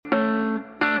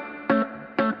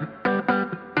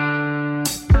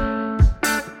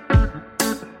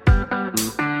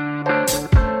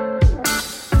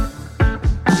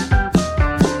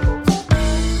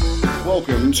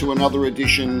to another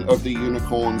edition of the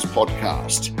Unicorns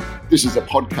podcast. This is a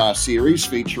podcast series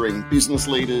featuring business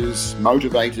leaders,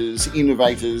 motivators,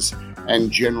 innovators,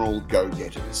 and general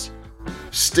go-getters.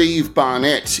 Steve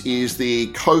Barnett is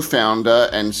the co-founder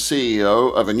and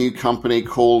CEO of a new company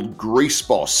called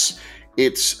Greaseboss.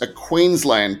 It's a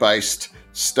Queensland-based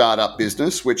startup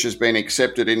business which has been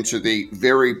accepted into the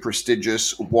very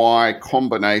prestigious Y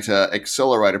Combinator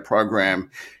Accelerator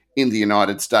program in the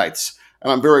United States.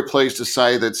 And I'm very pleased to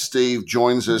say that Steve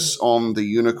joins us on the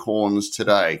Unicorns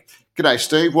today. G'day,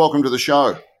 Steve. Welcome to the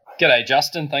show. G'day,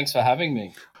 Justin. Thanks for having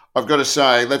me. I've got to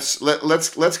say, let's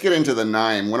get into the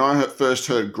name. When I first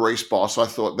heard Greaseboss, I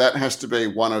thought that has to be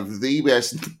one of the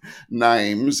best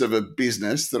names of a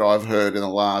business that I've heard in the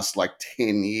last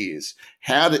 10 years.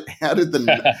 How did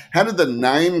the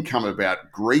name come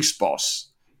about, Greaseboss?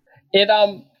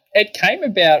 It came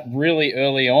about really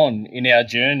early on in our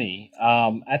journey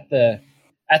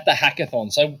at the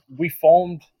hackathon. So we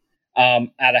formed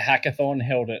at a hackathon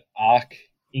held at ARC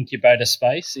Incubator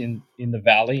Space in the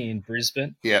Valley in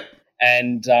Brisbane. Yep.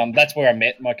 And that's where I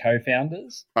met my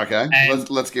co-founders. Okay.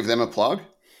 Let's give them a plug.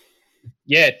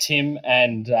 Yeah, Tim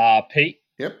and Pete.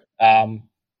 Yep. And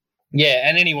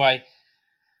anyway,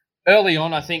 early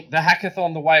on, I think the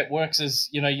hackathon, the way it works is,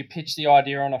 you pitch the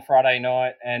idea on a Friday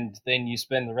night and then you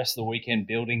spend the rest of the weekend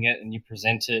building it and you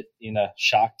present it in a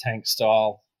Shark Tank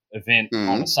style event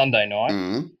on a Sunday night.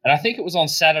 And I think it was on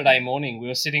Saturday morning, we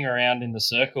were sitting around in the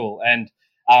circle and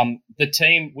the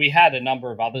team, we had a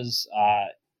number of others,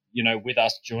 with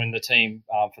us join the team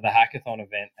for the hackathon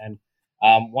event. And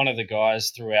one of the guys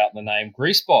threw out the name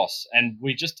Greaseboss and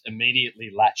we just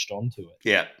immediately latched onto it.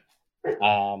 Yeah.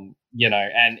 And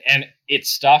it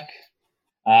stuck.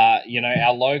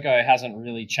 Our logo hasn't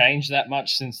really changed that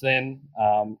much since then.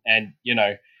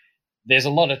 There's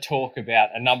a lot of talk about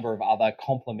a number of other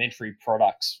complementary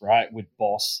products, right, with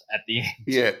Boss at the end.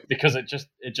 Yeah. Because it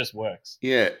just works.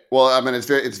 Yeah. Well, I mean,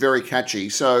 it's very catchy.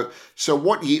 So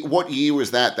what year was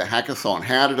that, the hackathon?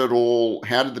 How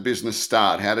did the business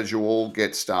start? How did you all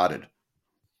get started?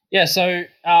 Yeah, so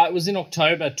it was in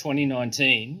October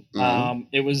 2019.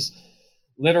 It was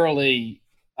literally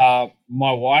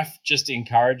my wife just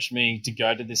encouraged me to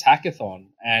go to this hackathon,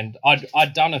 and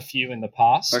I'd done a few in the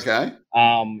past. Okay.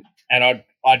 And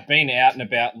I'd been out and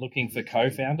about looking for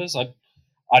co-founders.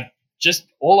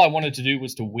 All I wanted to do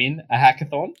was to win a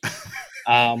hackathon.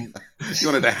 You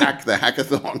wanted to hack the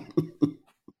hackathon.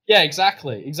 Yeah,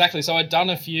 exactly. So I'd done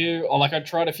a few, I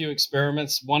tried a few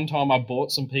experiments. One time I bought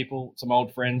some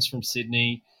old friends from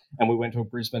Sydney, and we went to a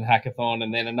Brisbane hackathon.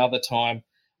 And then another time,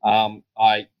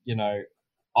 I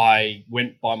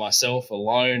went by myself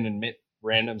alone and met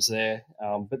randoms there.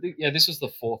 This was the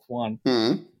fourth one.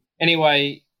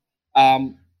 Anyway,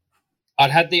 I'd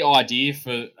had the idea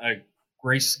for a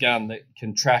grease gun that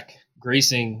can track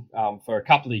greasing for a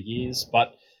couple of years,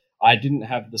 but I didn't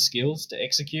have the skills to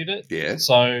execute it. Yeah.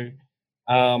 So,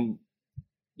 on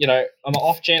the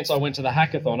off chance I went to the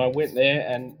hackathon, I went there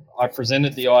and I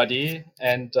presented the idea,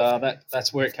 and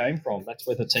that's where it came from. That's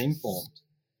where the team formed.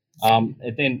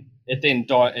 It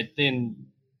then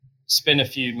spent a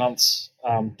few months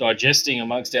digesting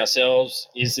amongst ourselves.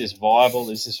 Is this viable?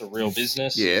 Is this a real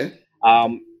business? Yeah.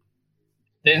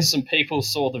 Then some people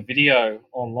saw the video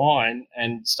online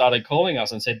and started calling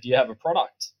us and said, "Do you have a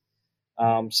product?"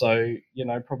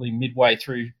 Probably midway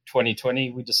through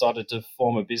 2020, we decided to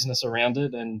form a business around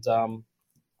it, and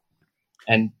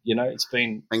it's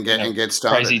been get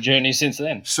started. Crazy journey since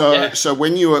then. So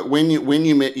when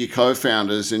you met your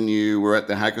co-founders and you were at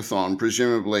the hackathon,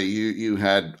 presumably you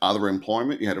had other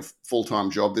employment, you had a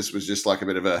full-time job. This was just like a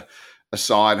bit of a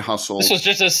side hustle. This was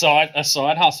just a side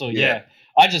hustle. Yeah.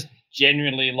 I just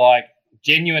genuinely like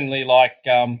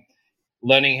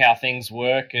learning how things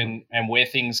work and where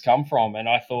things come from. And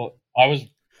I thought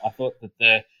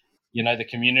that the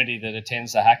community that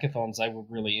attends the hackathons, they were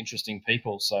really interesting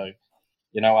people. So,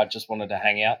 I just wanted to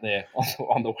hang out there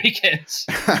on the weekends,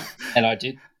 and I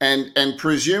did. And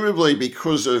presumably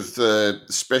because of the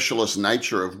specialist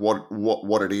nature of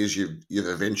what it is you've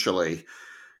eventually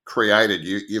created,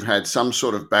 you've had some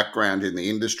sort of background in the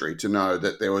industry to know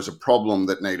that there was a problem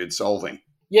that needed solving.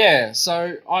 Yeah,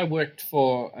 so I worked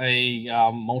for a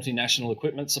multinational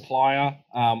equipment supplier.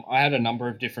 I had a number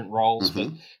of different roles, but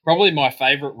probably my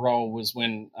favorite role was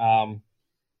when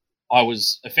I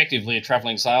was effectively a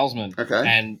traveling salesman. Okay.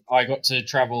 And I got to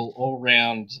travel all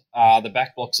around the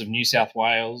back blocks of New South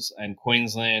Wales and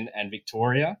Queensland and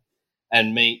Victoria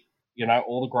and meet,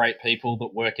 all the great people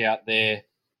that work out there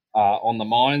on the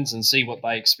mines and see what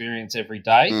they experience every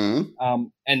day.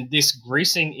 And this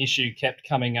greasing issue kept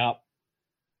coming up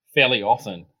fairly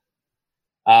often.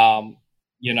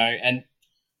 and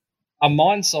a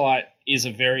mine site is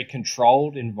a very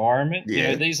controlled environment.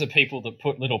 Yeah. These are people that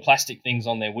put little plastic things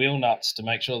on their wheel nuts to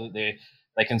make sure that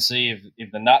they can see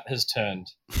if the nut has turned.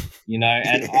 And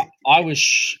Yeah. I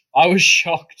was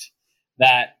shocked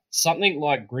that something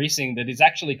like greasing that is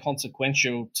actually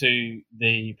consequential to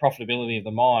the profitability of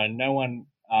the mine, no one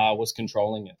was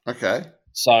controlling it. Okay.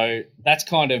 So that's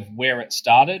kind of where it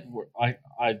started.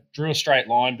 I drew a straight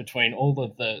line between all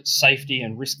of the safety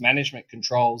and risk management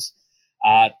controls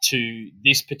to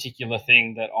this particular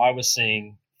thing that I was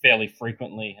seeing fairly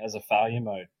frequently as a failure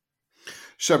mode.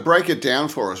 So break it down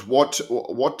for us.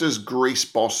 What does Grease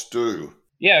Boss do?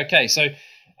 Yeah, okay. So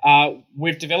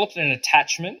we've developed an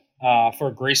attachment for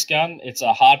a grease gun. It's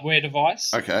a hardware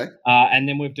device. Okay. And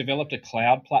then we've developed a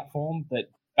cloud platform that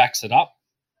backs it up.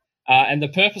 And the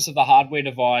purpose of the hardware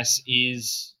device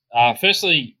is,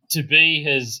 firstly, to be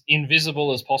as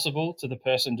invisible as possible to the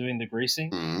person doing the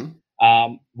greasing.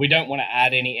 Mm. We don't want to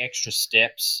add any extra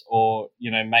steps or,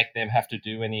 make them have to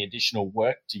do any additional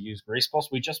work to use Grease Boss.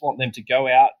 We just want them to go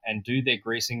out and do their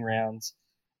greasing rounds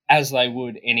as they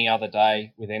would any other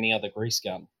day with any other grease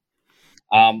gun.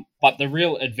 But the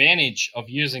real advantage of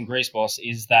using Grease Boss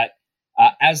is that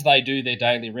as they do their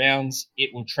daily rounds, it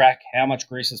will track how much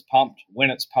grease is pumped, when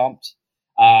it's pumped,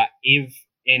 if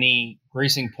any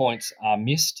greasing points are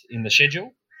missed in the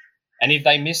schedule. And if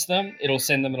they miss them, it'll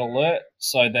send them an alert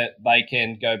so that they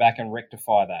can go back and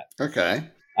rectify that. Okay.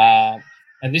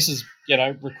 And this is,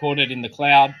 recorded in the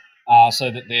cloud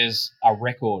so that there's a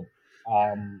record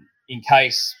in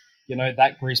case,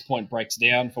 that grease point breaks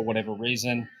down for whatever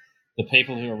reason. The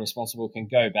people who are responsible can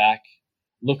go back,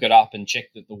 look it up and check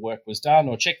that the work was done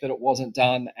or check that it wasn't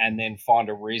done and then find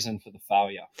a reason for the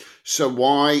failure. So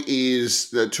why is,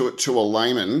 to a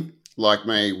layman like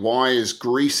me, why is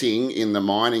greasing in the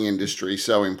mining industry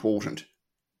so important?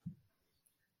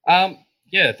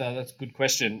 Yeah, that's a good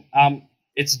question.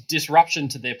 It's disruption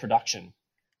to their production.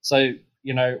 So,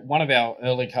 one of our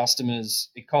early customers,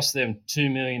 it costs them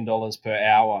 $2 million per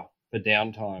hour for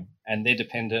downtime, and they're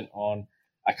dependent on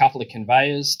a couple of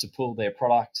conveyors to pull their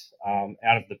product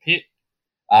out of the pit.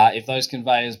 If those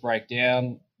conveyors break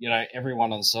down,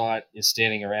 everyone on site is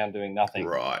standing around doing nothing.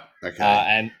 Right.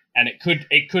 Okay. And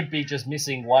it could be just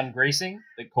missing one greasing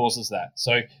that causes that.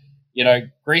 So,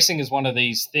 greasing is one of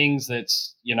these things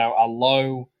that's, a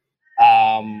low,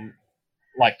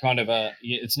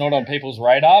 it's not on people's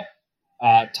radar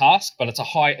task, but it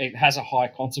has a high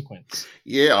consequence.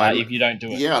 Yeah, if you don't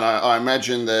do it. Yeah, and I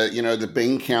imagine the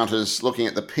bean counters looking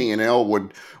at the P&L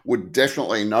would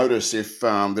definitely notice if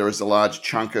there is a large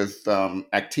chunk of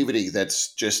activity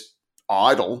that's just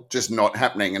idle, just not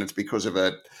happening, and it's because of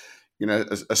a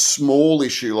small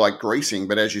issue like greasing,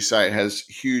 but as you say, it has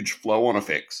huge flow-on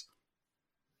effects.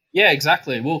 Yeah,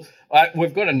 exactly. Well,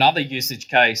 we've got another usage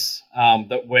case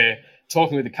that we're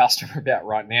talking with the customer about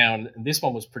right now, and this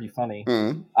one was pretty funny.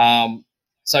 Mm.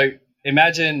 So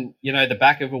imagine, the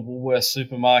back of a Woolworths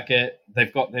supermarket,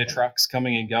 they've got their trucks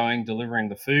coming and going, delivering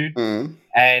the food,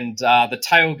 and the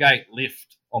tailgate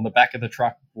lift on the back of the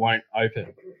truck won't open.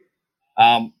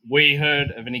 We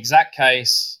heard of an exact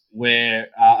case where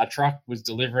a truck was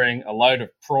delivering a load of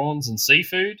prawns and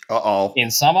seafood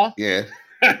in summer. Yeah.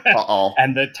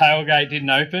 And the tailgate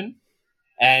didn't open,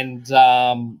 and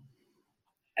the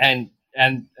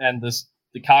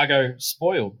cargo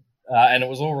spoiled, and it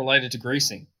was all related to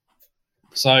greasing.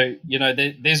 So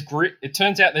it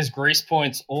turns out there's grease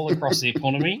points all across the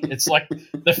economy. It's like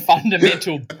the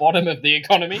fundamental bottom of the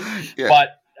economy, yeah.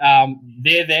 But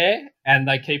they're there and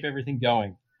they keep everything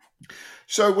going.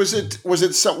 So was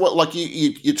it somewhat like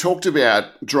you talked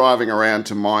about driving around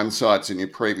to mine sites in your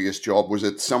previous job? Was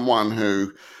it someone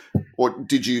who, or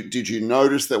did you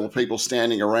notice there were people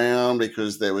standing around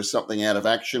because there was something out of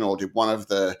action, or did one of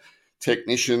the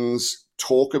technicians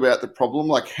talk about the problem?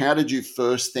 Like, how did you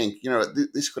first think,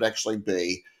 this could actually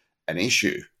be an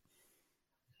issue?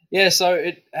 Yeah,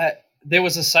 so there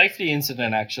was a safety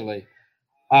incident actually.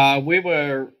 We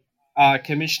were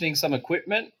commissioning some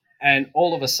equipment, and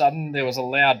all of a sudden there was a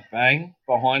loud bang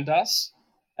behind us,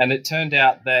 and it turned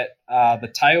out that the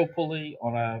tail pulley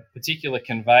on a particular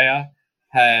conveyor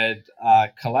had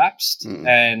collapsed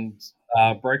and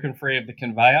broken free of the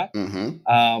conveyor.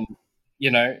 Mm-hmm.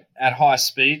 At high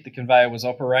speed, the conveyor was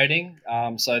operating,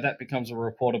 so that becomes a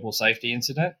reportable safety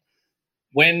incident.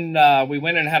 When we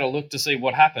went and had a look to see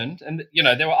what happened, and,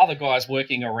 there were other guys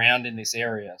working around in this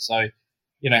area, so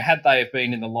had they have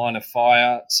been in the line of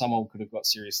fire, someone could have got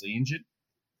seriously injured.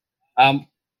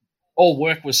 All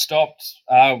work was stopped.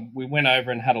 We went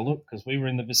over and had a look because we were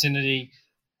in the vicinity,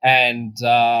 and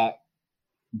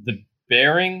the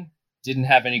bearing didn't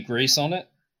have any grease on it.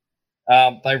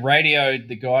 They radioed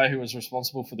the guy who was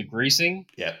responsible for the greasing.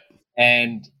 Yeah.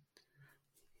 And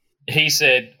he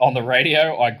said on the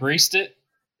radio, I greased it.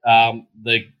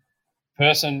 The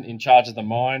person in charge of the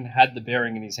mine had the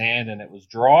bearing in his hand and it was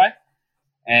dry.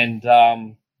 And,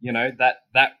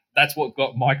 that's what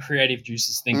got my creative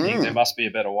juices thinking there must be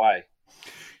a better way.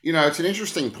 It's an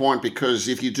interesting point, because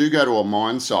if you do go to a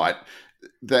mine site,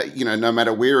 that, no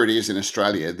matter where it is in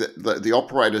Australia, the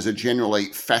operators are generally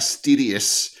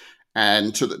fastidious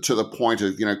and to the point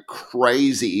of,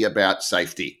 crazy about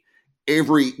safety.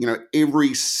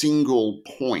 Every single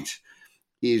point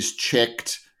is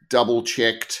checked, double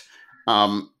checked.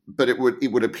 But it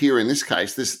would appear in this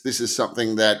case, this is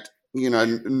something that,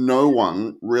 no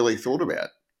one really thought about.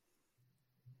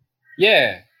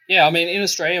 Yeah. I mean, in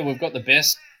Australia, we've got the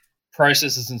best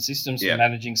processes and systems for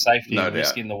managing safety and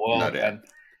risk in the world. No doubt.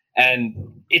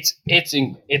 And it's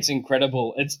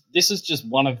incredible. This is just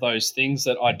one of those things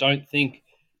that I don't think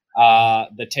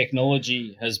the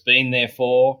technology has been there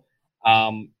for.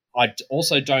 I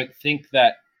also don't think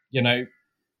that,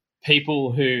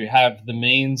 people who have the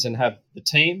means and have the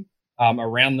team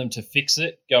around them to fix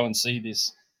it go and see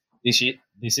this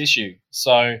issue.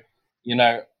 So,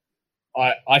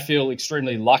 I feel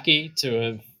extremely lucky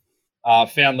to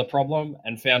have found the problem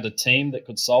and found a team that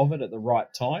could solve it at the right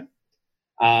time.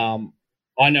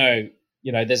 I know,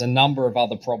 there's a number of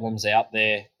other problems out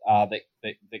there that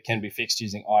can be fixed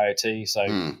using IoT.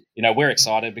 So, we're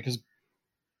excited because,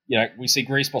 we see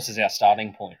GreaseBoss as our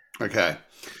starting point. Okay.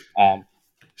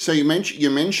 So you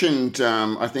mentioned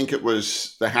I think it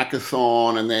was the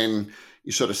hackathon, and then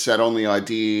you sort of sat on the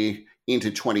idea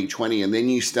into 2020, and then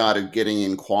you started getting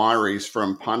inquiries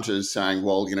from punters saying,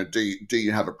 well, do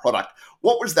you have a product?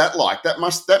 What was that like? That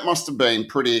must have been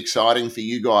pretty exciting for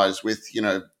you guys with,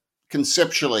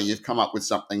 conceptually you've come up with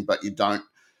something, but you don't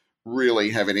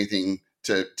really have anything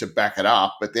to back it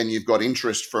up. But then you've got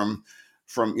interest from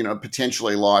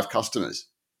potentially live customers.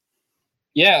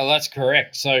 Yeah, well, that's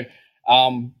correct. So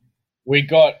we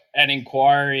got an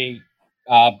inquiry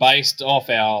based off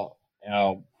our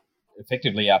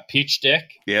effectively our pitch deck.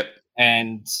 Yep.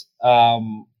 And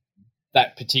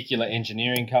that particular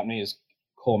engineering company is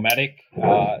Cormatic,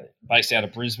 based out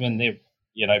of Brisbane. They've,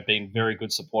 been very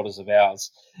good supporters of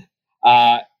ours.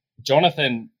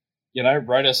 Jonathan,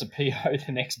 wrote us a PO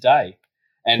the next day,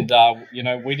 and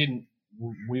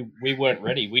we weren't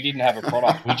ready. We didn't have a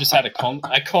product. We just had a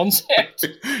concept.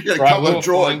 Yeah, right? We were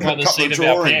flying by the seat of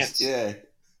our pants.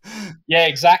 Yeah,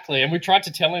 exactly. And we tried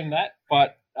to tell him that,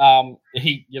 but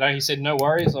he said, no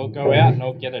worries, I'll go out and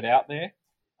I'll get it out there.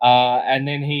 And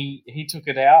then he took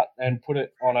it out and put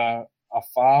it on a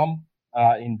farm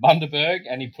in Bundaberg,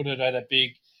 and he put it at a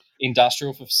big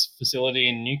industrial facility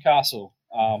in Newcastle.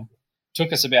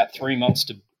 Took us about 3 months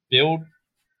to build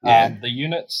the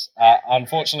units.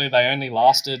 Unfortunately, they only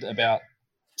lasted about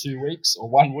 2 weeks or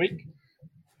 1 week.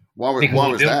 Why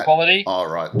was that? Quality. Oh,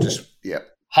 right. Just, yeah.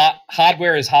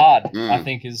 Hardware is hard, I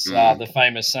think is the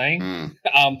famous saying.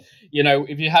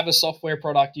 If you have a software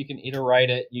product, you can iterate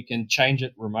it, you can change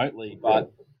it remotely.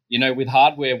 But, with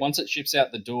hardware, once it ships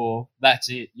out the door, that's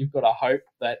it. You've got to hope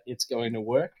that it's going to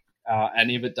work.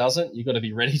 And if it doesn't, you've got to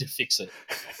be ready to fix it.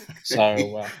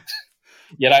 So,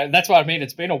 that's what I mean.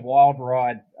 It's been a wild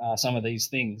ride, some of these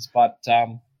things. But,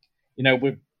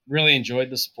 we've really enjoyed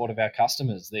the support of our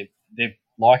customers. They've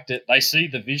liked it. They see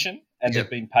the vision. And they've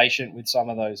been patient with some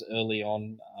of those early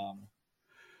on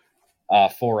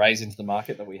forays into the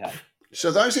market that we had.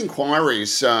 So those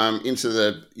inquiries into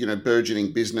the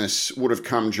burgeoning business would have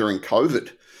come during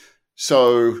COVID.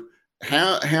 So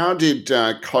how did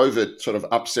COVID sort of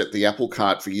upset the apple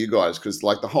cart for you guys? Because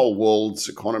the whole world's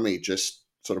economy just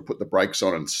sort of put the brakes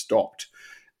on and stopped,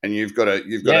 and you've got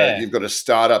a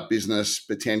startup business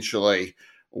potentially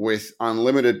with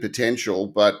unlimited potential,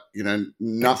 but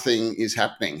nothing is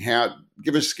happening.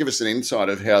 Give us an insight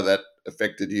of how that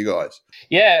affected you guys.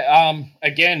 Yeah,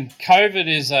 again, COVID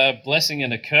is a blessing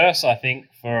and a curse, I think,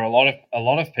 for a lot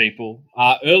of people.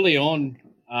 Early on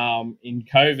in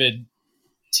COVID,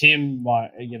 Tim, our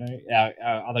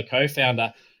other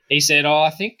co-founder, he said, "Oh, I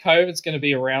think COVID's going to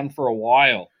be around for a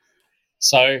while,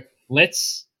 so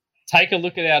let's take a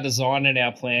look at our design and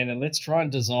our plan, and let's try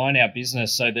and design our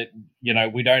business so that,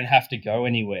 we don't have to go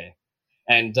anywhere."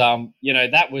 And,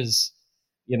 that was,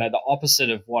 the opposite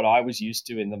of what I was used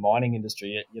to in the mining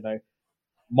industry.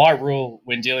 My rule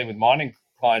when dealing with mining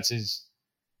clients is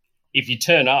if you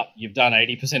turn up, you've done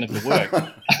 80% of the work.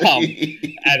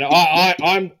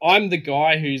 And I'm the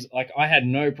guy who's I had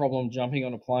no problem jumping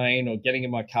on a plane or getting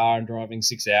in my car and driving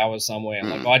 6 hours somewhere.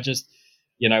 I just,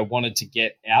 wanted to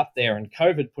get out there, and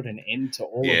COVID put an end to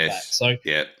all of that. So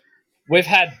we've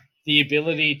had the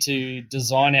ability to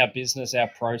design our business, our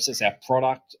process, our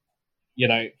product,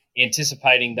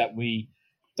 anticipating that we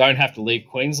don't have to leave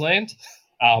Queensland,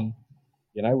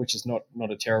 which is not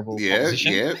a terrible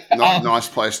proposition. Yeah, nice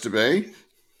place to be.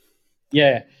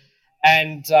 Yeah.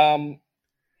 And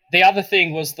the other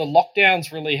thing was the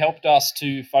lockdowns really helped us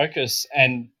to focus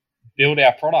and build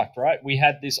our product, right? We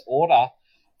had this order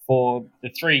for the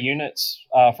 3 units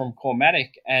from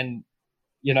Cormatic, and,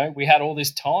 we had all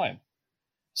this time.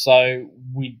 So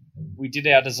we did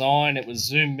our design. It was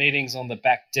Zoom meetings on the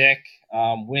back deck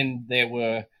when they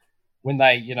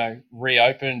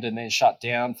reopened and then shut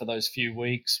down for those few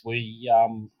weeks. We're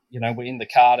in the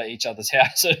car to each other's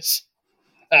houses,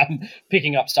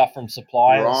 picking up stuff from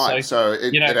suppliers. Right. So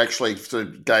it actually sort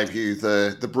of gave you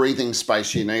the breathing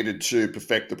space you needed to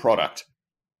perfect the product.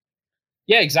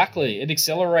 Yeah, exactly. It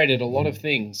accelerated a lot of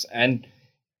things. And,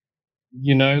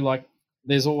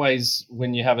 there's always,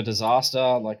 when you have a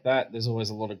disaster like that, there's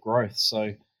always a lot of growth.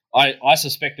 So I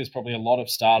suspect there's probably a lot of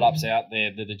startups out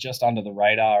there that are just under the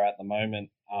radar at the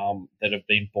moment that have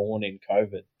been born in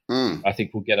COVID. I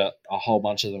think we'll get a whole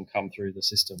bunch of them come through the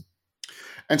system.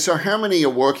 And so how many are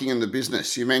working in the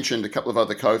business? You mentioned a couple of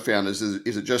other co-founders.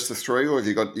 Is it just the 3, or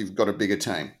you've got a bigger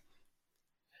team?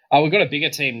 We've got a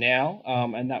bigger team now,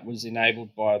 and that was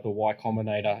enabled by the Y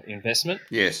Combinator investment.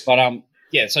 Yes. But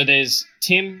so there's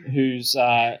Tim, who's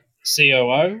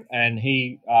COO, and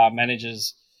he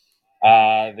manages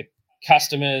the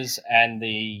customers and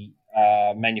the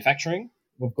manufacturing.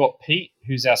 We've got Pete,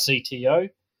 who's our CTO.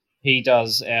 He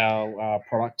does our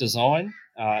product design,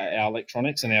 our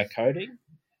electronics, and our coding.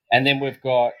 And then we've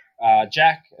got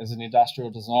Jack as an industrial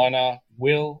designer,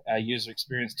 Will, our user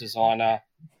experience designer,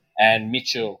 and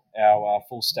Mitchell, our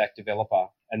full stack developer.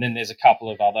 And then there's a couple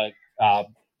of other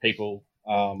people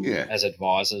as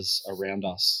advisors around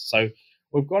us. So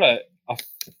we've got a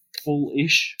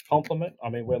full-ish complement. I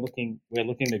mean, we're looking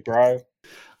to grow.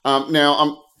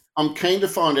 Now, I'm keen to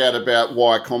find out about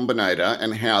Y Combinator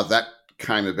and how that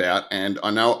came about. And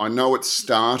I know it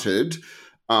started.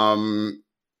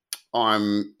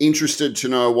 I'm interested to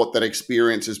know what that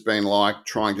experience has been like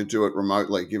trying to do it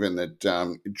remotely, given that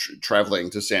traveling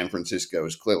to San Francisco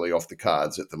is clearly off the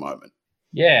cards at the moment.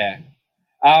 Yeah.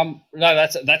 No,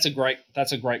 that's a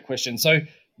great question. So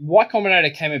Y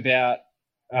Combinator came about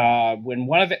when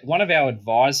one of our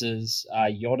advisors,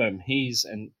 Yodam, he's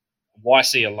an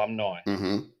YC alumni,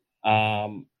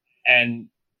 and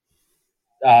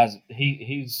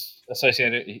he's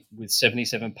associated with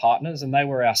 77 Partners, and they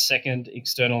were our second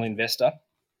external investor.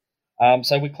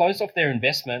 So we closed off their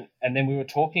investment, and then we were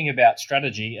talking about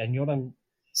strategy, and Yodam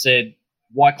said,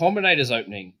 Y Combinator's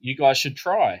opening. You guys should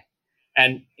try.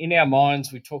 And in our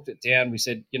minds, we talked it down. We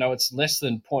said, it's less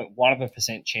than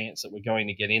 0.1% chance that we're going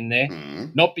to get in there.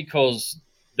 Not because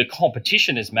the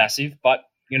competition is massive, but,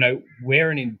 we're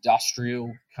an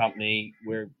industrial company.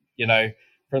 We're,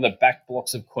 from the back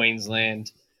blocks of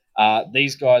Queensland.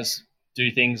 These guys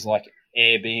do things like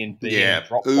Airbnb,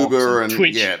 Dropbox, Uber, and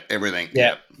Twitch. Everything.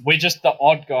 Yeah, we're just the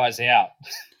odd guys out.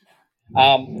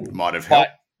 Might have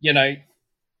helped. But,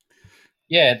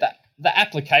 the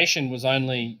application was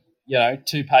only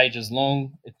 2 pages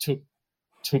long. It took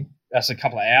us a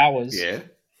couple of hours. Yeah.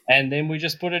 And then we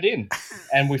just put it in,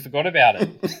 and we forgot about it.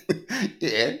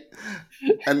 Yeah.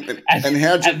 And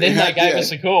they gave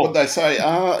us a call. What they say?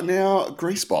 Now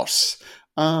Grease Boss.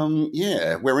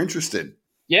 We're interested.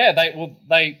 Yeah,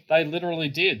 they literally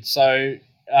did. So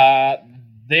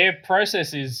their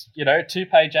process is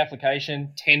 2-page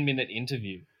application, 10-minute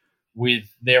interview with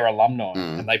their alumni,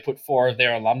 and they put 4 of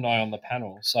their alumni on the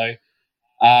panel. So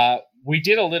we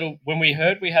did a little, when we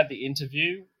heard we had the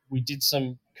interview, we did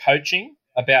some coaching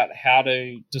about how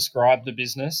to describe the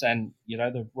business and,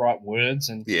 the right words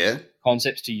and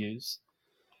concepts to use.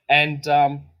 And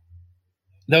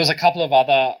there was a couple of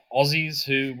other Aussies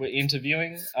who were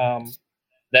interviewing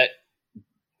that,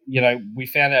 we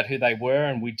found out who they were,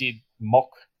 and we did mock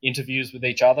interviews with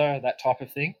each other, that type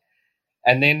of thing.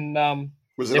 And then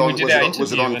was it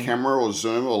on camera or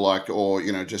Zoom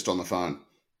or just on the phone?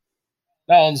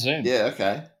 No, on Zoom. Yeah,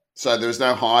 okay. So there was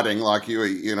no hiding, like you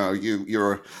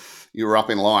were up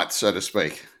in lights, so to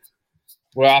speak.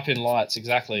 We're up in lights,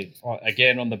 exactly.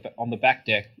 Again, on the back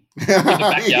deck, in the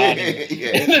backyard,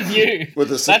 in the view.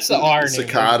 That's the irony. The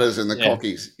cicadas and the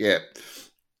cockies, yeah.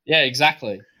 Yeah,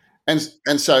 exactly. And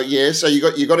so so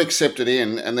you got accepted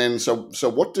in, and then so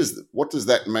what does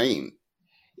that mean?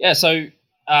 Yeah, so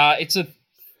it's a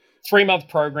 3-month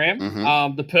program.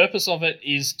 The purpose of it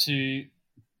is to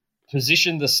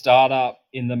position the startup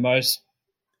in the most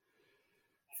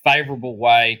favorable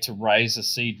way to raise a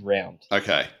seed round.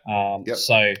 Okay.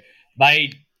 So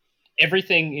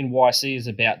everything in YC is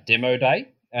about demo day.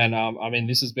 And I mean,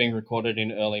 this is being recorded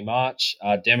in early March.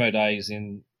 Demo day is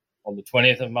on the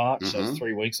 20th of March, so it's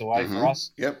 3 weeks away for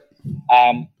us. Yep.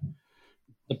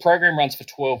 The program runs for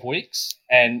 12 weeks,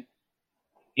 and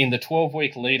in the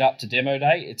 12-week lead up to demo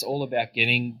day, it's all about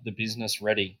getting the business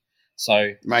ready.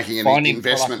 So making it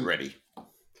investment ready.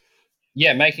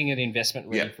 Yeah, making it investment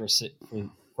ready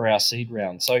for our seed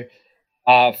round. So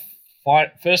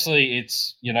firstly,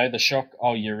 it's, the shock,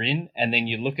 you're in, and then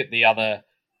you look at the other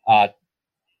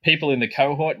people in the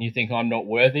cohort and you think, I'm not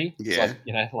worthy. Yeah. It's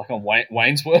like, like on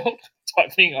Wayne's World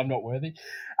type thing, I'm not worthy.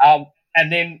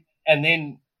 And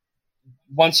then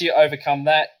once you overcome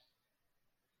that,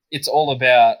 it's all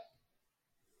about,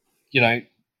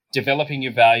 developing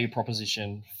your value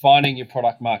proposition, finding your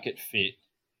product market fit,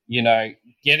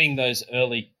 getting those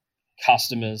early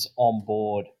customers on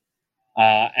board,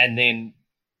 and then,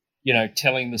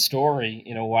 telling the story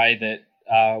in a way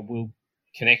that will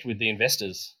connect with the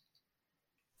investors.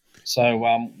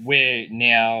 So we're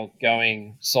now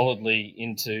going solidly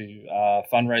into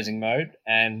fundraising mode,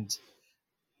 and,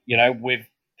 we've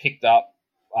picked up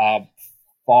 5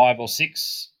 or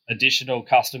 6 additional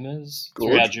customers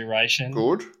through our duration.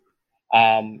 Good.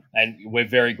 And we're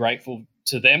very grateful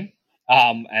to them.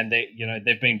 And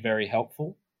they've been very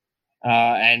helpful.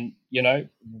 And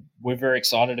we're very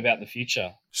excited about the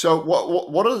future. So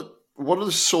what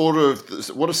are some of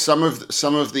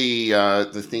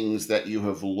the things that you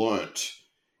have learnt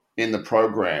in the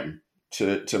program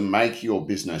to make your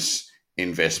business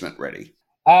investment ready?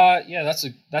 Yeah,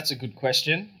 that's a good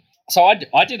question. So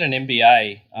I did an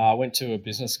MBA. I went to a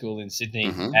business school in Sydney,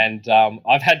 and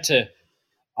I've had to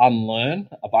unlearn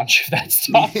a bunch of that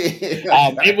stuff.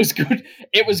 It was good.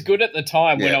 It was good at the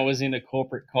time when I was in a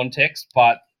corporate context,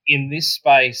 but in this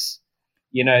space,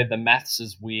 the maths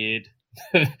is weird.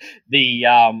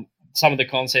 Some of the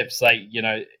concepts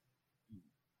they're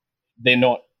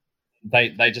not.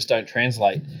 They just don't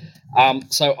translate.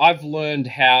 So I've learned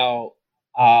how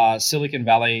Silicon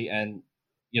Valley and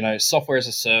software as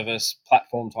a service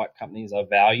platform type companies are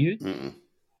valued,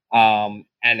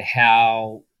 and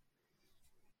how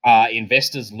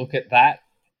investors look at that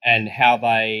and how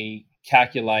they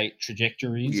calculate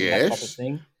trajectories and that type of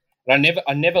thing. But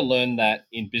I never learned that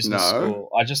in business school.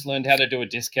 I just learned how to do a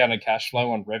discounted cash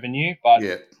flow on revenue. But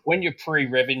when you're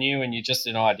pre-revenue and you're just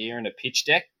an idea in a pitch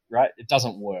deck, right, it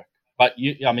doesn't work. But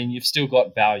you've still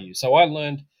got value. So I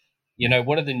learned,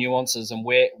 what are the nuances and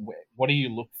what do you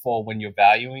look for when you're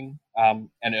valuing an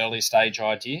early stage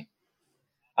idea?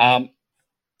 And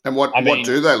what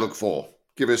do they look for?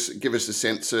 Give us a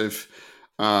sense of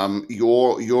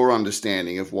your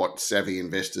understanding of what savvy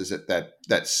investors at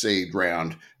that seed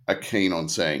round are keen on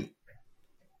seeing.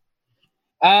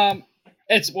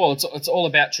 It's all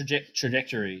about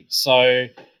trajectory. So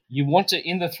you want to,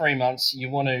 in the 3 months, you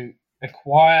want to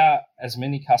acquire as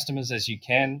many customers as you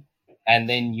can, and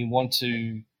then you want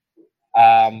to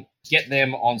get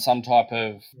them on some type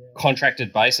of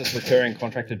contracted basis, recurring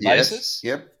contracted basis.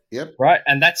 Yep. Right,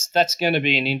 and that's going to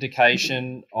be an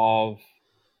indication of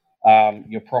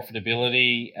your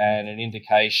profitability and an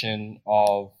indication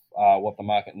of what the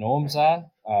market norms are.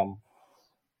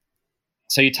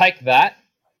 So you take that,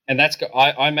 and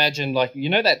I imagine, like,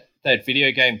 that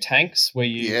video game Tanks where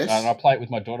you and I play it with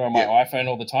my daughter on my iPhone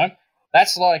all the time.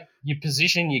 That's like you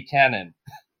position your cannon,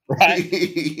 right?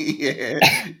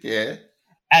 Yeah.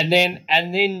 And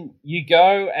then you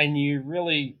go and you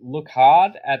really look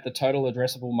hard at the total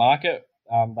addressable market.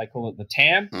 They call it the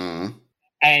TAM.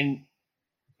 And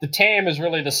the TAM is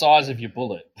really the size of your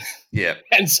bullet. Yeah.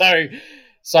 And so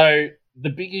the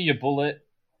bigger your bullet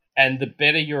and the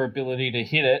better your ability to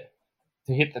hit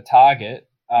the target,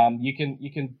 you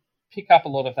can pick up a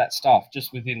lot of that stuff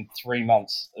just within 3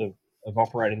 months of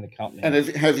operating the company. And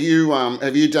have you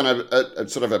done a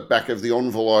sort of a back of the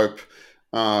envelope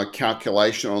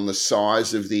calculation on the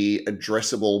size of the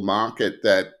addressable market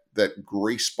that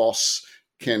Grease Boss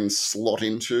can slot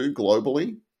into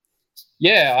globally?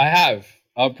 Yeah, I have.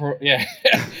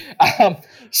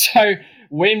 So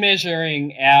we're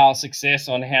measuring our success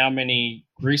on how many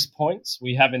grease points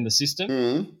we have in the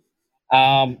system.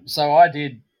 So I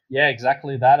did,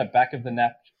 exactly that, a back of the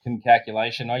napkin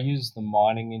calculation. I used the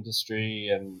mining industry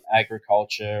and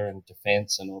agriculture and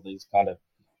defense and all these kind of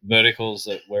verticals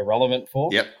that we're relevant for.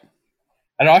 Yep.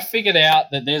 And I figured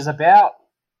out that there's about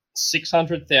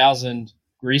 600,000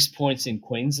 grease points in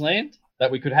Queensland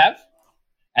that we could have.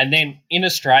 And then in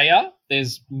Australia,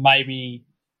 there's maybe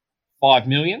 5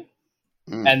 million.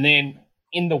 And then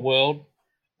in the world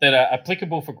that are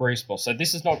applicable for Grease Boss. So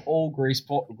this is not all grease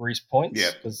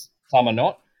points, because some are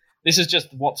not. This is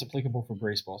just what's applicable for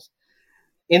Grease Boss.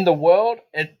 In the world,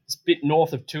 it's a bit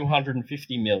north of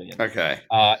 250 million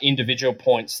individual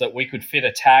points that we could fit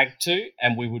a tag to,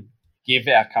 and we would give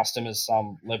our customers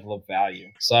some level of value.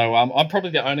 So I'm probably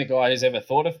the only guy who's ever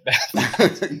thought of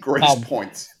that. Grease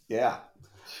points, yeah.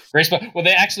 Grease, well,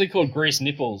 they're actually called grease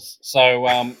nipples. So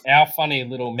our funny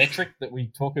little metric that we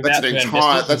talk about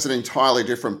that's an entirely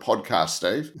different podcast,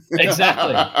 Steve.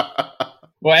 Exactly.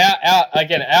 Well,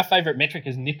 our favourite metric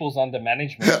is nipples under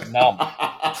management, numb.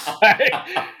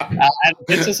 And it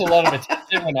gets us a lot of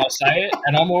attention when I say it,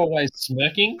 and I'm always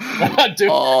smirking when I do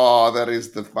it. Oh, that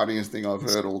is the funniest thing I've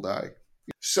heard all day.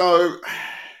 So,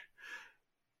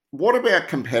 what about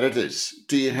competitors?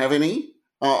 Do you have any?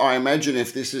 I imagine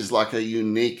if this is like a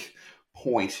unique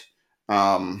point,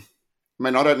 I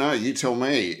mean, I don't know. You tell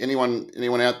me.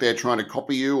 Anyone out there trying to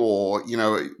copy you, or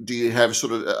do you have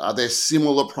are there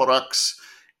similar products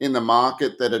in the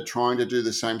market that are trying to do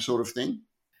the same sort of thing?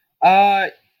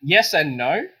 Yes and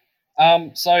no.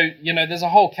 So there's a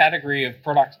whole category of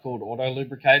products called auto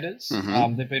lubricators.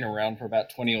 Mm-hmm. They've been around for about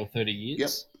 20 or 30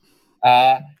 years.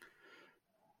 Yep.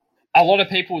 A lot of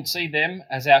people would see them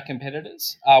as our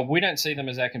competitors. We don't see them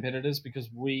as our competitors because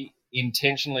we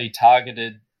intentionally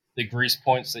targeted the grease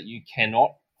points that you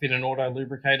cannot fit an auto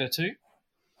lubricator to,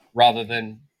 rather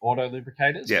than auto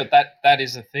lubricators. Yep. But that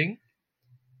is a thing.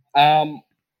 And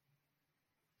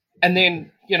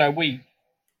then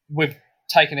we've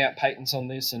taken out patents on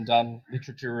this and done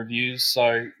literature reviews.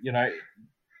 So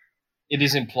it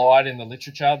is implied in the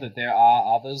literature that there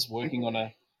are others working on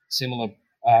a similar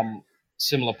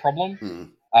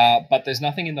problem, but there's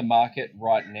nothing in the market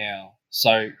right now.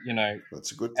 So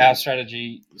that's a good thing. Our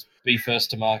strategy is be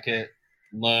first to market,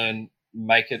 learn,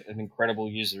 make it an incredible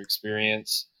user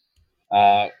experience.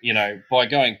 By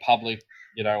going public,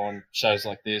 on shows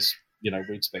like this, we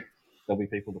expect there'll be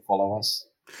people to follow us.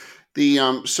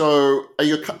 So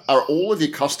are all of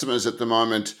your customers at the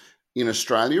moment in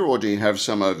Australia, or do you have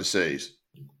some overseas?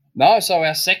 No, so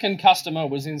our second customer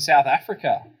was in South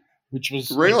Africa, which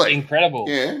was really incredible.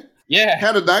 Yeah.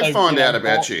 How did they find out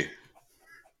about you?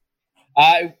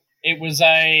 There was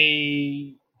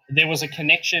a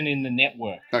connection in the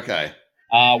network. Okay.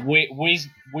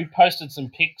 We posted some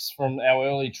pics from our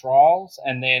early trials,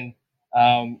 and then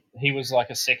he was like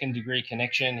a second degree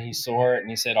connection. He saw it and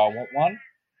he said, "I want one."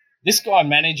 This guy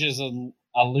manages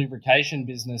a lubrication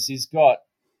business. He's got,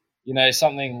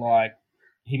 something like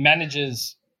he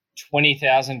manages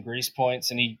 20,000 grease points,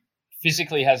 and he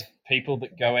physically has people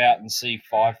that go out and see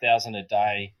 5,000 a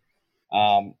day.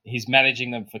 He's managing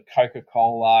them for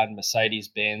Coca-Cola and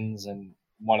Mercedes-Benz and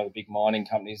one of the big mining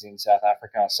companies in South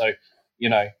Africa. So,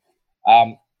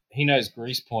 he knows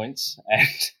grease points, and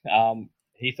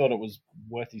he thought it was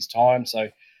worth his time. So,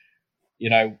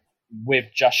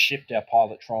 we've just shipped our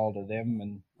pilot trial to them,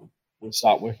 and we'll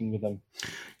start working with them.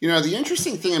 The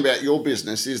interesting thing about your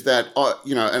business is that,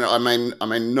 and I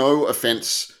mean, no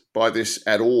offense by this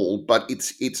at all, but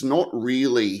it's not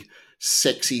really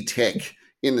sexy tech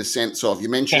in the sense of you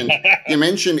mentioned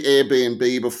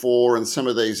Airbnb before and some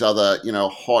of these other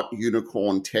hot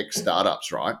unicorn tech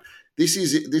startups, right? This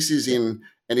is in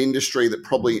an industry that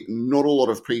probably not a lot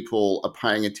of people are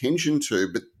paying attention to,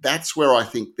 but that's where I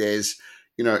think there's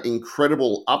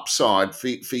incredible upside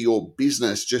for your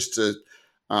business just to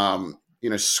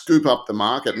scoop up the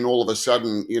market, and all of a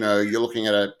sudden you're looking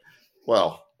at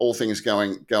all things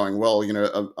going well,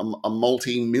 a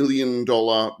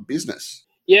multi-million-dollar business.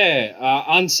 Yeah,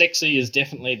 unsexy is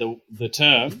definitely the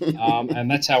term,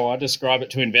 and that's how I describe it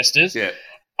to investors. Yeah.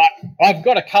 I've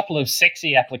got a couple of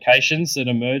sexy applications that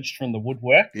emerged from the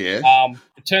woodwork. Yeah.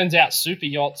 It turns out super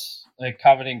yachts are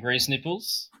covered in grease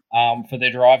nipples for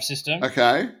their drive system.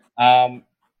 Okay.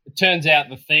 It turns out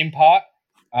the theme park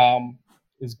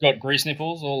has got grease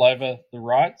nipples all over the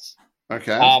rides.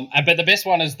 Okay. But the best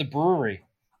one is the brewery.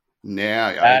 Now,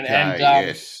 okay,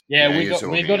 yes. Yeah,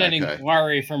 we got an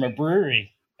inquiry from a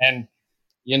brewery, and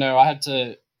we had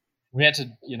to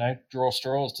draw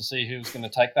straws to see who was going to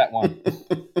take that one.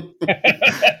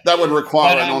 That would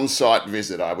require an on-site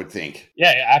visit, I would think.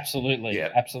 Yeah, absolutely,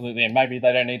 absolutely, and maybe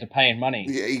they don't need to pay in money.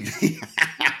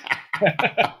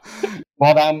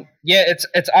 But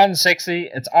it's unsexy,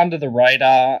 it's under the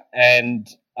radar, and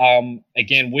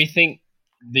again, we think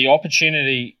the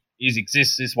opportunity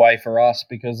exists this way for us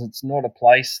because it's not a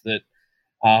place that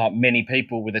many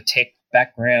people with a tech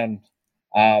background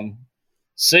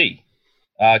see,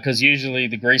 because usually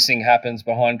the greasing happens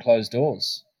behind closed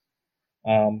doors,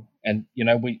 and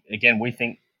we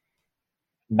think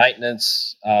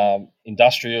maintenance,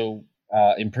 industrial,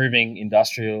 improving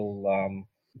industrial,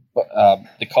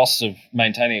 the costs of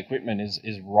maintaining equipment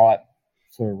is ripe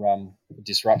for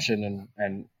disruption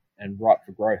and ripe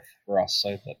for growth for us.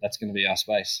 So that's going to be our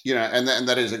space. And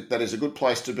that is a good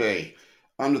place to be,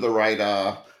 under the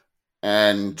radar,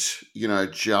 and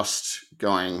just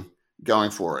going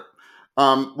for it.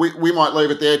 We might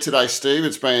leave it there today, Steve.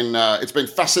 It's been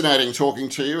fascinating talking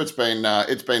to you. It's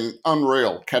been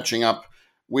unreal catching up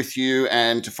with you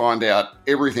and to find out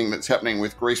everything that's happening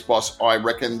with Grease Boss. I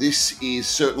reckon this is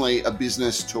certainly a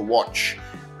business to watch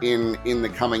in the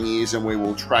coming years, and we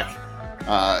will track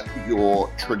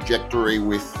your trajectory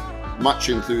with much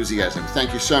enthusiasm.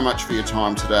 Thank you so much for your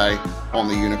time today on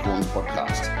the Unicorns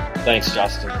podcast. Thanks,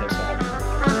 Justin. Thanks for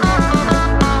having me.